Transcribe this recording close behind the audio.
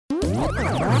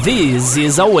This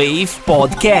is a Wave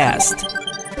podcast.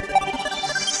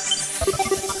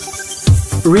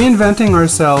 Reinventing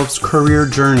Ourselves Career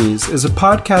Journeys is a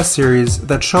podcast series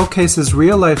that showcases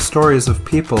real-life stories of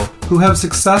people who have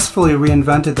successfully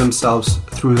reinvented themselves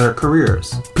through their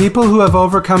careers. People who have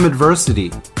overcome adversity,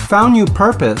 found new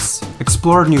purpose,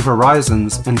 explored new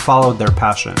horizons, and followed their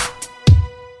passion.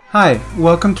 Hi,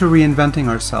 welcome to Reinventing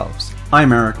Ourselves.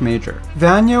 I'm Eric Major.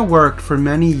 Vânia worked for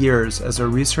many years as a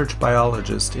research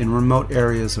biologist in remote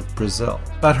areas of Brazil,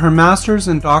 but her master's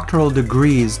and doctoral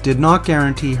degrees did not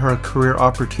guarantee her career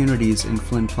opportunities in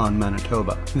Flin Flon,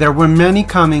 Manitoba. There were many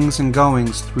comings and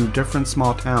goings through different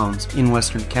small towns in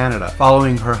Western Canada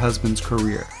following her husband's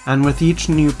career. And with each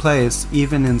new place,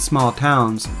 even in small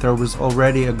towns, there was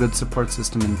already a good support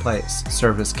system in place,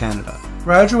 Service Canada.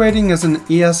 Graduating as an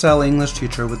ESL English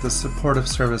teacher with the support of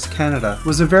Service Canada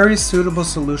was a very suitable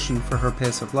solution for her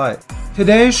pace of life.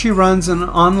 Today, she runs an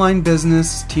online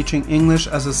business teaching English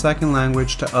as a second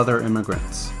language to other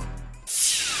immigrants.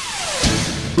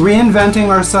 Reinventing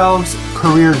Ourselves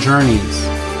Career Journeys.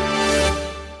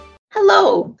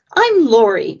 Hello, I'm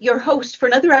Lori, your host for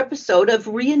another episode of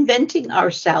Reinventing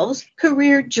Ourselves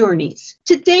Career Journeys.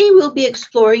 Today, we'll be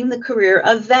exploring the career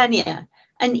of Vânia,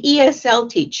 an ESL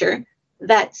teacher,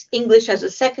 that's English as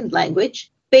a second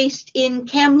language, based in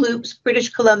Kamloops, British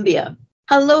Columbia.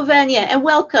 Hello, Vânia, and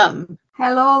welcome.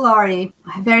 Hello, Lori.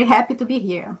 I'm very happy to be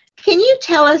here. Can you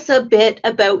tell us a bit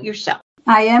about yourself?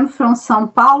 I am from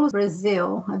São Paulo,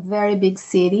 Brazil, a very big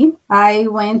city. I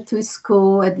went to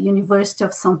school at the University of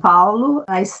São Paulo.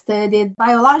 I studied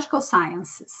biological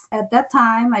sciences. At that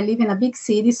time, I live in a big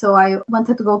city, so I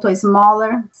wanted to go to a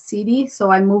smaller city. So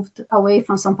I moved away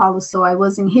from São Paulo. So I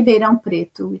was in Ribeirão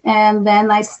Preto. And then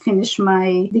I finished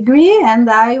my degree, and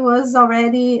I was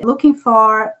already looking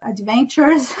for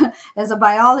adventures as a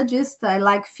biologist. I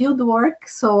like field work,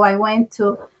 so I went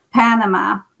to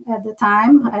Panama at the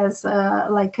time as a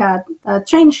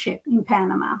traineeship in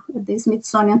Panama at the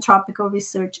Smithsonian Tropical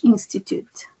Research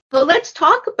Institute. So let's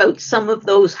talk about some of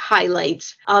those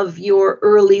highlights of your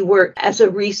early work as a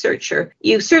researcher.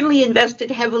 You certainly invested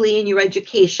heavily in your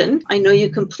education. I know you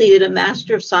completed a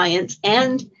Master of Science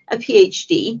and a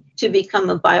PhD to become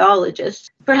a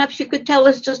biologist. Perhaps you could tell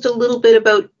us just a little bit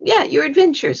about, your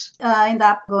adventures. I ended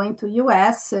up going to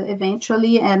U.S.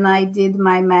 eventually, and I did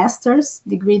my master's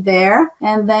degree there.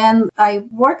 And then I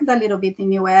worked a little bit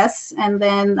in U.S., and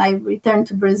then I returned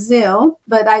to Brazil.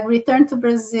 But I returned to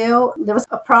Brazil, there was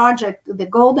a project, the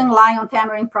Golden Lion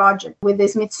Tamarin Project, with the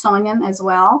Smithsonian as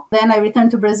well. Then I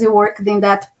returned to Brazil, worked in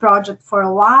that project for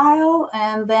a while,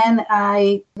 and then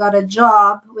I got a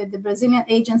job with the Brazilian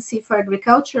Agency for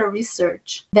Agricultural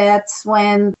Research. That's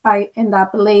when I end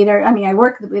up later, I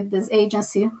worked with this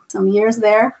agency some years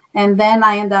there, and then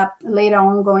I end up later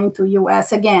on going to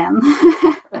US again,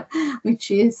 which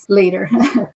is later.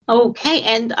 Okay,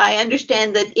 and I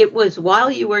understand that it was while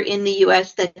you were in the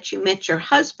US that you met your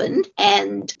husband,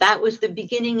 and that was the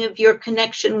beginning of your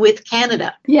connection with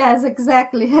Canada. Yes,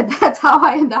 exactly. That's how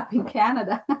I ended up in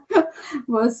Canada.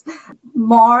 Was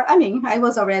more, I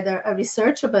was already a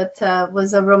researcher, but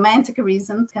was a romantic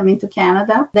reason coming to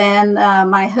Canada. Then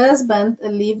my husband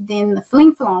lived in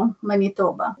Flin Flon,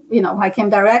 Manitoba. I came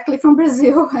directly from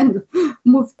Brazil and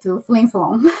moved to Flin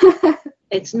Flon.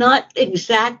 It's not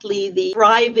exactly the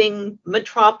thriving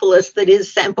metropolis that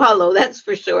is São Paulo, that's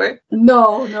for sure.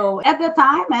 No. At the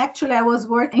time, actually, I was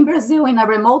working in Brazil in a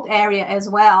remote area as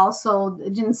well. So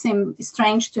it didn't seem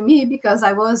strange to me because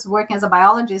I was working as a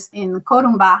biologist in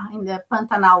Corumbá in the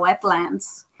Pantanal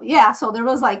wetlands. Yeah, so there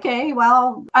was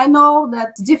I know that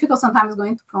it's difficult sometimes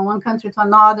going from one country to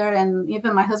another. And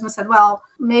even my husband said, well,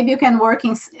 maybe you can work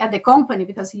at the company,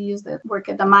 because he used to work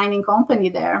at the mining company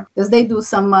there, because they do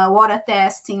some water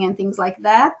testing and things like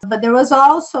that. But there was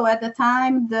also at the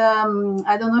time,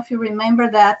 I don't know if you remember,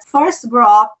 that first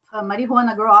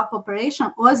marijuana grow-up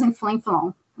operation was in Flin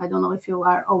Flon. I don't know if you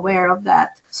are aware of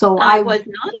that. So I was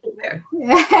not aware.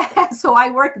 So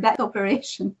I worked that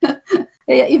operation.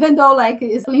 Even though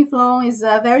Flin Flon is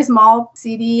a very small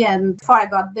city, and before I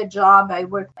got the job, I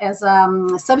worked as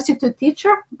a substitute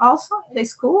teacher also at the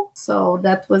school. So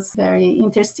that was very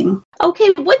interesting.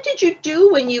 Okay, what did you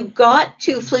do when you got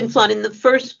to Flin Flon in the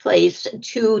first place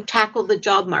to tackle the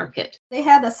job market? They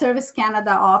had a Service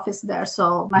Canada office there.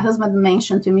 So my husband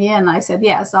mentioned to me, and I said,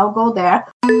 yes, I'll go there.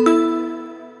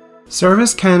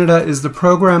 Service Canada is the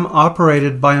program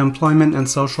operated by Employment and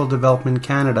Social Development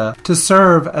Canada to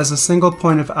serve as a single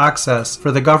point of access for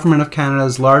the Government of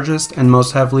Canada's largest and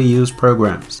most heavily used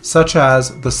programs, such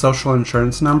as the Social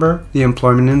Insurance Number, the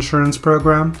Employment Insurance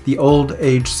Program, the Old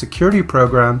Age Security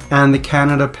Program, and the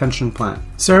Canada Pension Plan.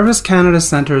 Service Canada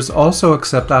centres also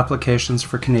accept applications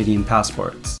for Canadian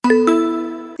passports.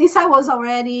 Since I was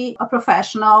already a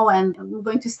professional and I'm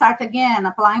going to start again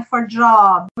applying for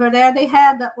jobs, over there they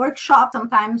had a workshop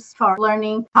sometimes for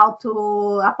learning how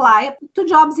to apply to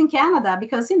jobs in Canada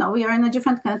because, we are in a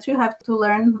different country. You have to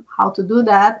learn how to do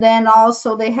that. Then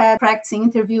also they had practicing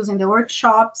interviews in the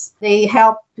workshops. They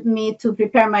helped me to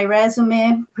prepare my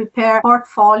resume, prepare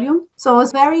portfolio. So it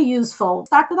was very useful.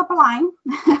 Started applying.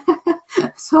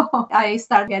 So I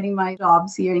started getting my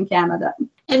jobs here in Canada.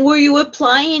 And were you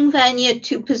applying, Vânia,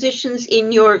 to positions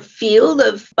in your field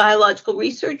of biological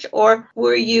research, or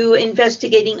were you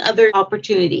investigating other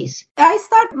opportunities? I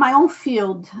started my own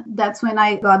field. That's when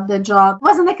I got the job. It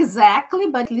wasn't exactly,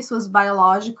 but at least was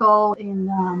biological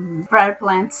in prior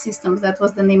plant systems. That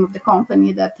was the name of the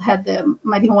company that had the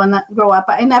marijuana grow up.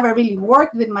 I never really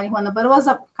worked with marijuana, but it was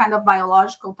a kind of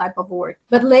biological type of work.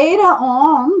 But later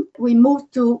on, we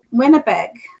moved to Winnipeg.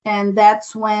 And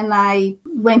that's when I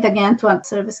went again to a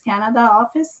Service Canada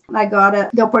office. I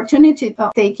got the opportunity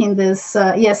of taking this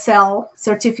ESL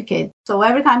certificate. So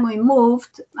every time we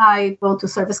moved, I go to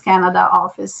Service Canada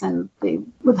office and they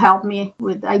would help me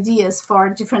with ideas for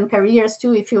different careers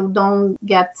too. If you don't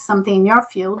get something in your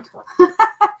field,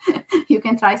 you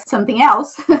can try something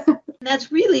else.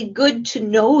 That's really good to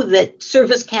know that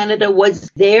Service Canada was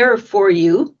there for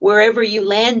you. Wherever you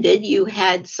landed, you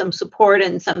had some support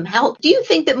and some help. Do you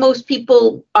think that most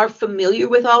people are familiar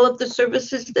with all of the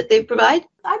services that they provide?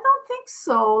 I don't think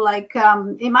so. Like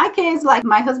in my case, like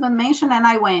my husband mentioned, and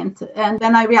I went. And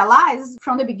then I realized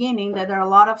from the beginning that there are a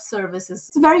lot of services.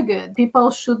 It's very good. People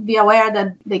should be aware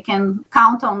that they can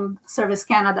count on Service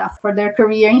Canada for their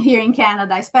career here in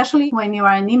Canada, especially when you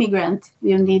are an immigrant.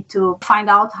 You need to find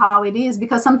out how it is,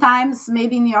 because sometimes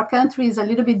maybe in your country is a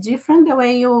little bit different the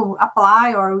way you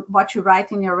apply or what you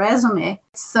write in your resume.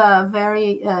 It's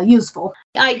very useful.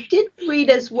 I did read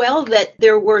as well that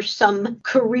there were some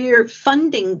career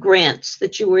funding grants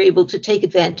that you were able to take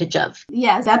advantage of.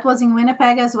 Yes, that was in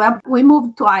Winnipeg as well. We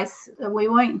moved twice. We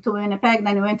went to Winnipeg,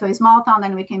 then we went to a small town,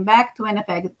 then we came back to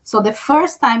Winnipeg. So the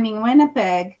first time in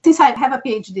Winnipeg, since I have a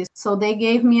PhD, so they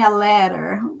gave me a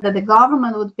letter that the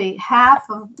government would pay half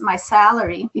of my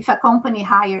salary if a company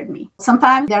hired me.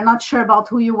 Sometimes they're not sure about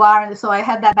who you are, so I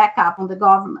had that backup on the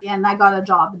government, and I got a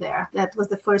job there. That was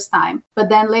the first time. But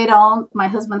then later on, my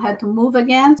husband had to move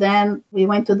again. Then we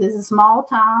went to this small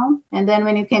town. And then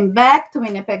when he came back to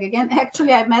Winnipeg again,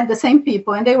 actually, I met the same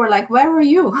people. And they were like, where were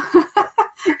you?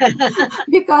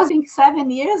 Because in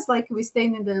 7 years, like we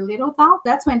stayed in the little town,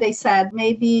 that's when they said,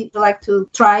 maybe you'd like to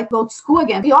try go to school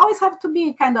again. You always have to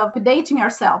be kind of dating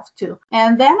yourself too.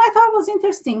 And then I thought it was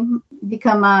interesting,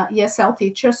 become a ESL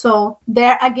teacher. So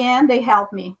there again, they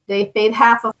helped me. They paid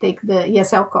half of take the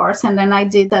ESL course. And then I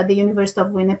did at the University of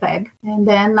Winnipeg. And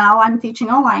then now I'm teaching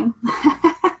online.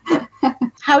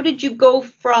 How did you go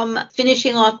from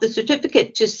finishing off the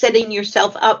certificate to setting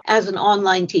yourself up as an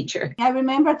online teacher? I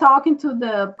remember talking to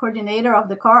the coordinator of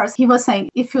the course. He was saying,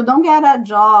 if you don't get a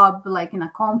job like in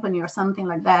a company or something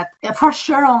like that, for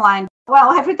sure online.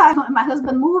 Well, every time my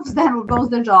husband moves, then goes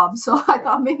the job. So I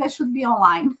thought maybe I should be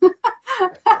online.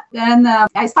 Then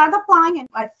I started applying, and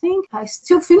I think I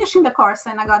still finishing the course,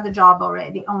 and I got the job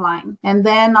already online. And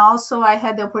then also I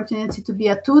had the opportunity to be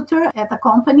a tutor at a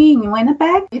company in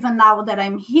Winnipeg. Even now that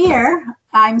I'm here,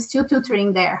 I'm still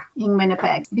tutoring there in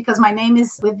Winnipeg because my name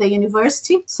is with the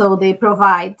university. So they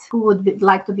provide who would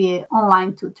like to be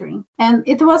online tutoring. And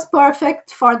it was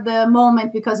perfect for the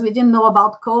moment because we didn't know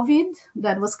about COVID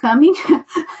that was coming.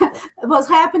 It was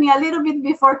happening a little bit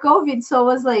before COVID. So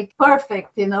it was like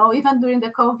perfect, even during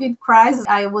the COVID crisis,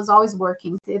 I was always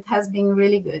working. It has been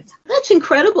really good. That's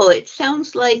incredible. It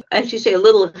sounds like, as you say, a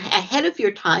little ahead of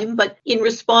your time, but in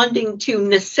responding to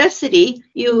necessity,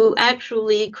 you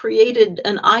actually created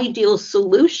an ideal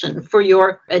solution for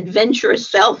your adventurous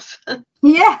self.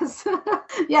 Yes.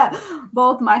 Yeah.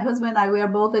 Both my husband and I, we are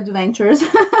both adventurers.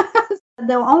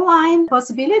 The online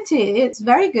possibility is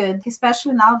very good,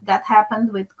 especially now that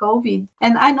happened with COVID.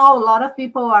 And I know a lot of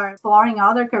people are exploring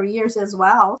other careers as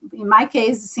well. In my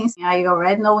case, since I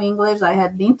already know English, I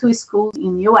had been to school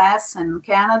in US and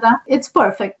Canada. It's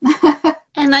perfect.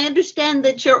 And And I understand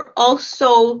that you're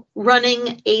also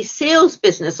running a sales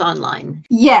business online.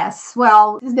 Yes.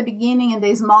 Well, this is the beginning in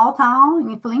the small town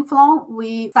in Flinflon.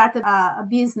 We started a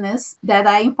business that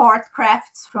I import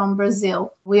crafts from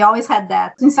Brazil. We always had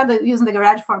that. Instead of using the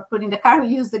garage for putting the car, we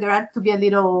use the garage to be a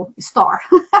little store.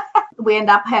 We end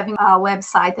up having a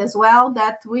website as well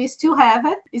that we still have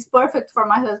it. It's perfect for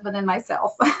my husband and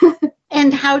myself.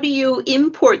 And how do you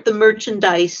import the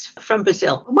merchandise from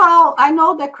Brazil? Well, I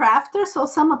know the crafters, so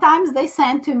sometimes they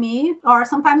send to me, or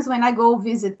sometimes when I go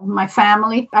visit my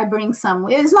family, I bring some.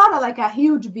 It's not like a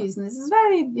huge business. It's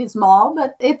very small,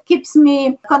 but it keeps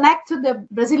me connected to the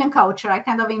Brazilian culture. I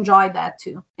kind of enjoy that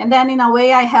too. And then in a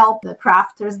way, I help the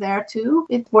crafters there too.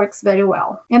 It works very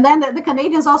well. And then the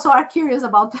Canadians also are curious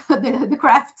about the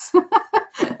crafts.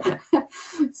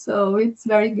 So it's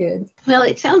very good. Well,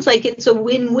 it sounds like it's a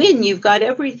win-win. You've got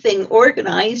everything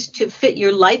organized to fit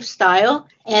your lifestyle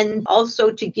and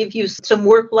also to give you some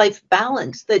work-life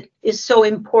balance that is so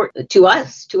important to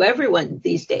us, to everyone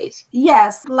these days.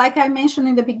 Yes, like I mentioned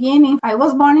in the beginning, I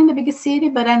was born in the big city,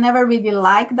 but I never really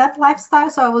liked that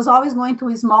lifestyle. So I was always going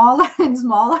to smaller and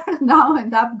smaller. Now I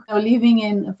end up living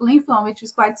in Flinflon, which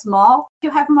is quite small.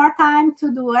 You have more time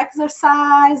to do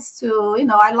exercise,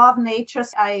 I love nature.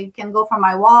 I can go for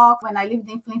my walk. When I lived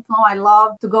in Flinflon, I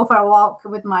love to go for a walk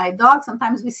with my dog.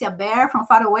 Sometimes we see a bear from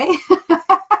far away.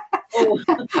 Oh.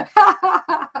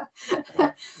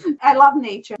 I love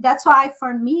nature. That's why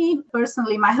for me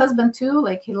personally, my husband too,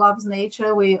 he loves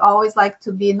nature. We always like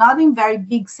to be not in very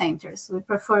big centers. We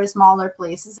prefer smaller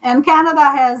places. And Canada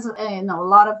has a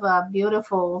lot of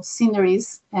beautiful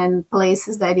sceneries and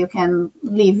places that you can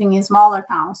live in smaller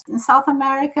towns. In South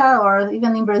America or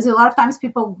even in Brazil, a lot of times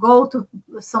people go to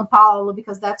São Paulo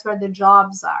because that's where the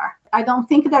jobs are. I don't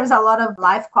think there's a lot of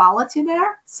life quality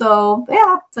there. So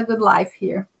yeah, it's a good life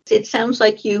here. It sounds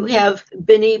like you have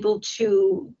been able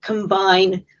to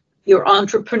combine your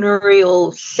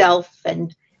entrepreneurial self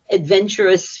and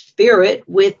adventurous spirit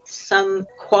with some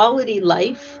quality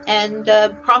life and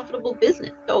profitable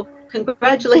business. So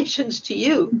congratulations to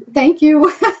you. Thank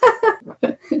you.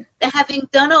 Having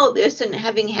done all this and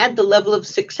having had the level of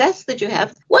success that you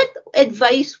have, what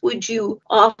advice would you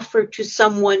offer to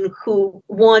someone who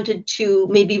wanted to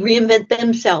maybe reinvent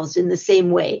themselves in the same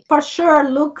way? For sure,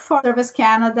 look for Service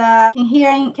Canada.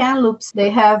 Here in Kamloops, they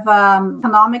have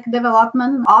economic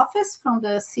development office from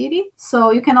the city. So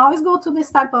you can always go to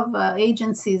this type of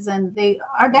agencies and they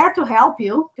are there to help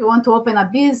you. If you want to open a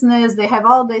business, they have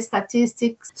all the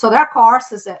statistics. So there are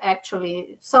courses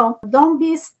actually. So don't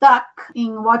be stuck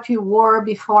in what you were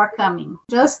before coming.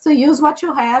 Just to use what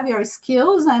you have, your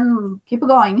skills, and keep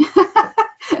going.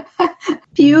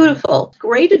 Beautiful.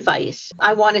 Great advice.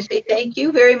 I want to say thank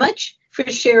you very much for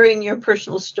sharing your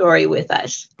personal story with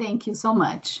us. Thank you so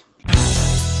much.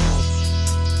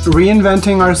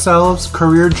 Reinventing Ourselves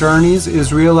Career Journeys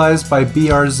is realized by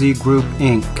BRZ Group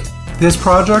Inc. This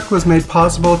project was made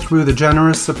possible through the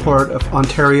generous support of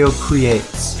Ontario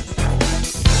Creates.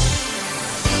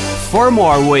 For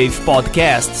more Wave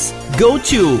podcasts, go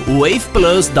to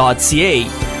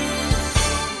waveplus.ca.